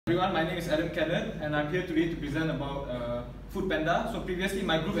Everyone, my name is Kenneth and I'm here today to present about Food Panda. So previously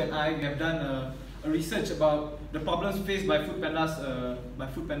my group and I, we have done a research about the problems faced by Food Pandas,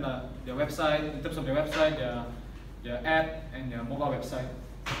 their website, in terms of their website, their app and their mobile website.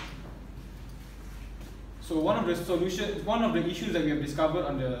 So one of the issues that we have discovered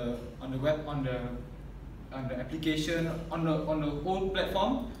on the application, on the old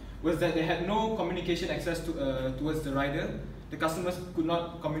platform, was that they had no communication access towards the rider. The customers could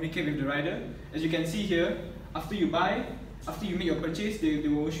not communicate with the rider. As you can see here, after you make your purchase, they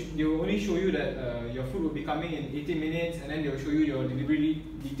will only show you that your food will be coming in 18 minutes, and then they will show you your delivery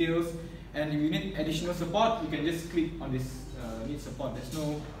details. And if you need additional support, you can just click on this need support. There's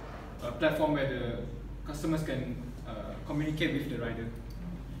no platform where the customers can communicate with the rider.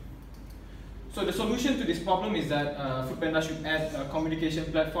 So the solution to this problem is that Foodpanda should add a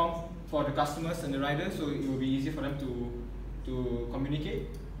communication platform for the customers and the riders, so it will be easier for them to communicate.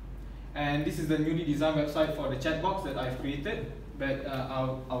 And this is the newly designed website for the chat box that I've created, but I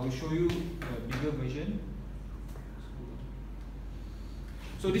will show you the bigger version.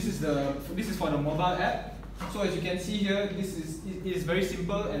 So this is for the mobile app. So as you can see here, it is very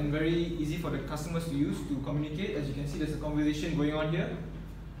simple and very easy for the customers to use to communicate. As you can see, there's a conversation going on here.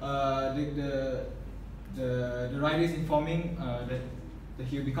 The rider is informing that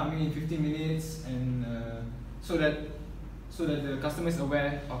he'll be coming in 15 minutes, and so that the customer is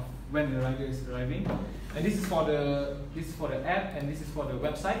aware of when the rider is arriving. And this is for the app, and this is for the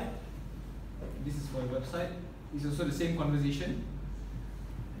website. This is for the website. It's also the same conversation.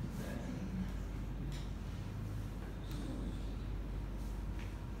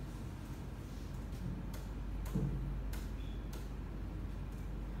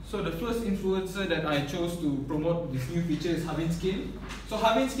 So the first influencer that I chose to promote this new feature is Skin. So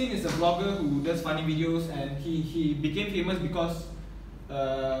Skin is a blogger who does funny videos, and he became famous because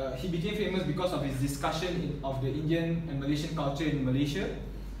of his discussion of the Indian and Malaysian culture in Malaysia.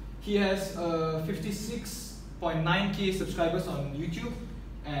 He has 56.9k subscribers on YouTube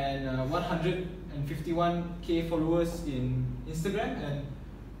and 151k followers in Instagram and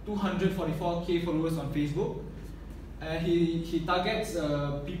 244k followers on Facebook. He targets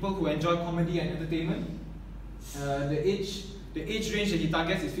people who enjoy comedy and entertainment. The age range that he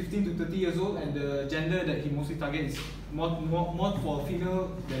targets is 15 to 30 years old, and the gender that he mostly targets is more for female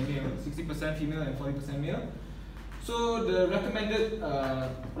than male, 60% female and 40% male. So the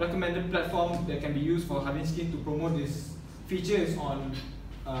recommended platform that can be used for Skin to promote this feature is on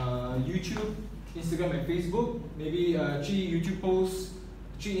YouTube, Instagram and Facebook. Maybe 3 YouTube posts,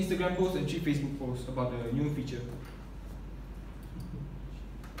 3 Instagram posts and 3 Facebook posts about the new feature.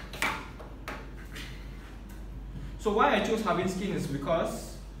 So why I chose Skin is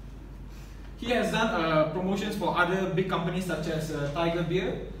because he has done promotions for other big companies such as Tiger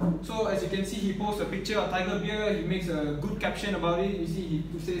Beer. So as you can see, he posts a picture of Tiger Beer, he makes a good caption about it. You see,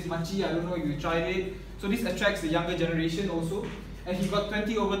 he says, "Machi, I don't know if you tried it." So this attracts the younger generation also. And he got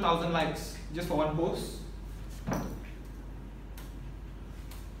 20 over 1,000 likes just for one post.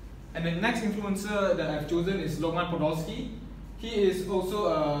 And the next influencer that I've chosen is Lokman Podolski. He is also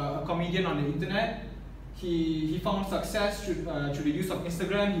a comedian on the internet. He found success through the use of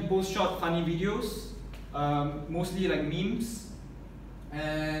Instagram. He posts short, funny videos, mostly like memes.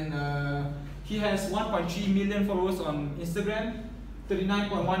 And he has 1.3 million followers on Instagram,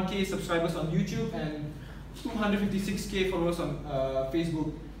 39.1k subscribers on YouTube, and 256k followers on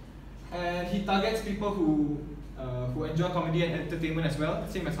Facebook. And he targets people who enjoy comedy and entertainment as well,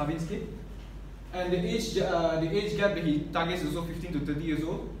 same as Skin. And the age gap that he targets is also 15 to 30 years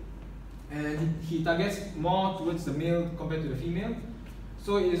old. And he targets more towards the male compared to the female.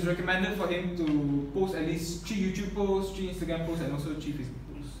 So it is recommended for him to post at least 3 YouTube posts, 3 Instagram posts, and also 3 Facebook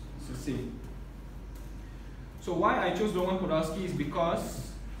posts. It's the same. So why I chose Lokman Podolski is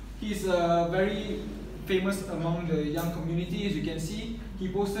because he's very famous among the young community. As you can see, he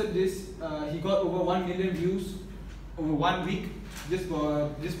posted this. He got over 1 million views over 1 week just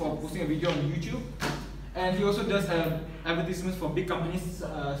for posting a video on YouTube. And he also does have advertisements for big companies,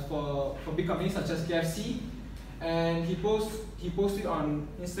 for big companies such as KFC. And he posted on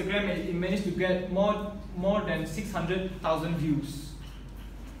Instagram, and he managed to get more than 600,000 views.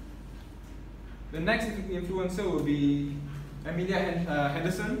 The next influencer will be Amelia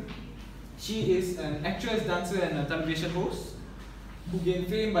Henderson. She is an actress, dancer, and a television host who gained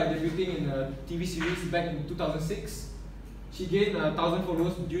fame by debuting in a TV series back in 2006. She gained 1,000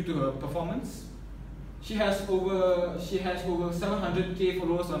 followers due to her performance. She has over 700k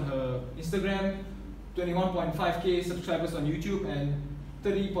followers on her Instagram, 21.5k subscribers on YouTube, and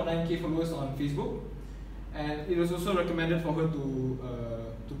 30.9k followers on Facebook. And it was also recommended for her to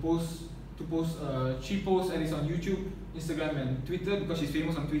she posts at least on YouTube, Instagram, and Twitter because she's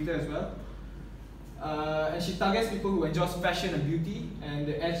famous on Twitter as well. And she targets people who enjoy fashion and beauty, and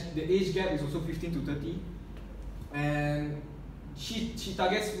the age gap is also 15 to 30. And she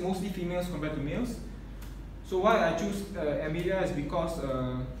targets mostly females compared to males. So why I choose Amelia is because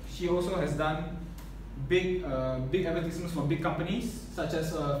she also has done big advertisements for big companies, such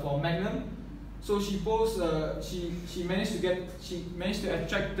as for Magnum. So she posts. She managed to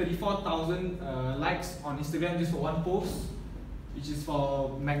attract 34,000 likes on Instagram just for one post, which is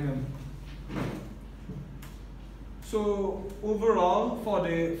for Magnum. So overall,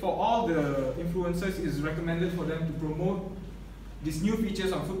 for all the influencers, it is recommended for them to promote these new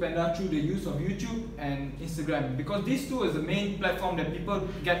features on Foodpanda through the use of YouTube and Instagram, because these two is the main platform that people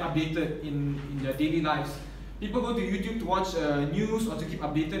get updated in their daily lives. People go to YouTube to watch news or to keep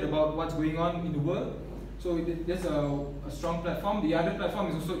updated about what's going on in the world. So that's a strong platform. The other platform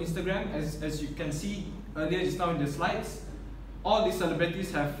is also Instagram, as you can see earlier just now in the slides. All these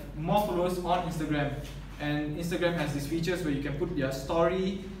celebrities have more followers on Instagram, and Instagram has these features where you can put their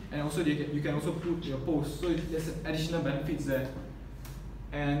story, and also you can also put your post. So there's additional benefits there.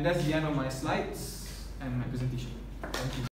 And that's the end of my slides and my presentation. Thank you.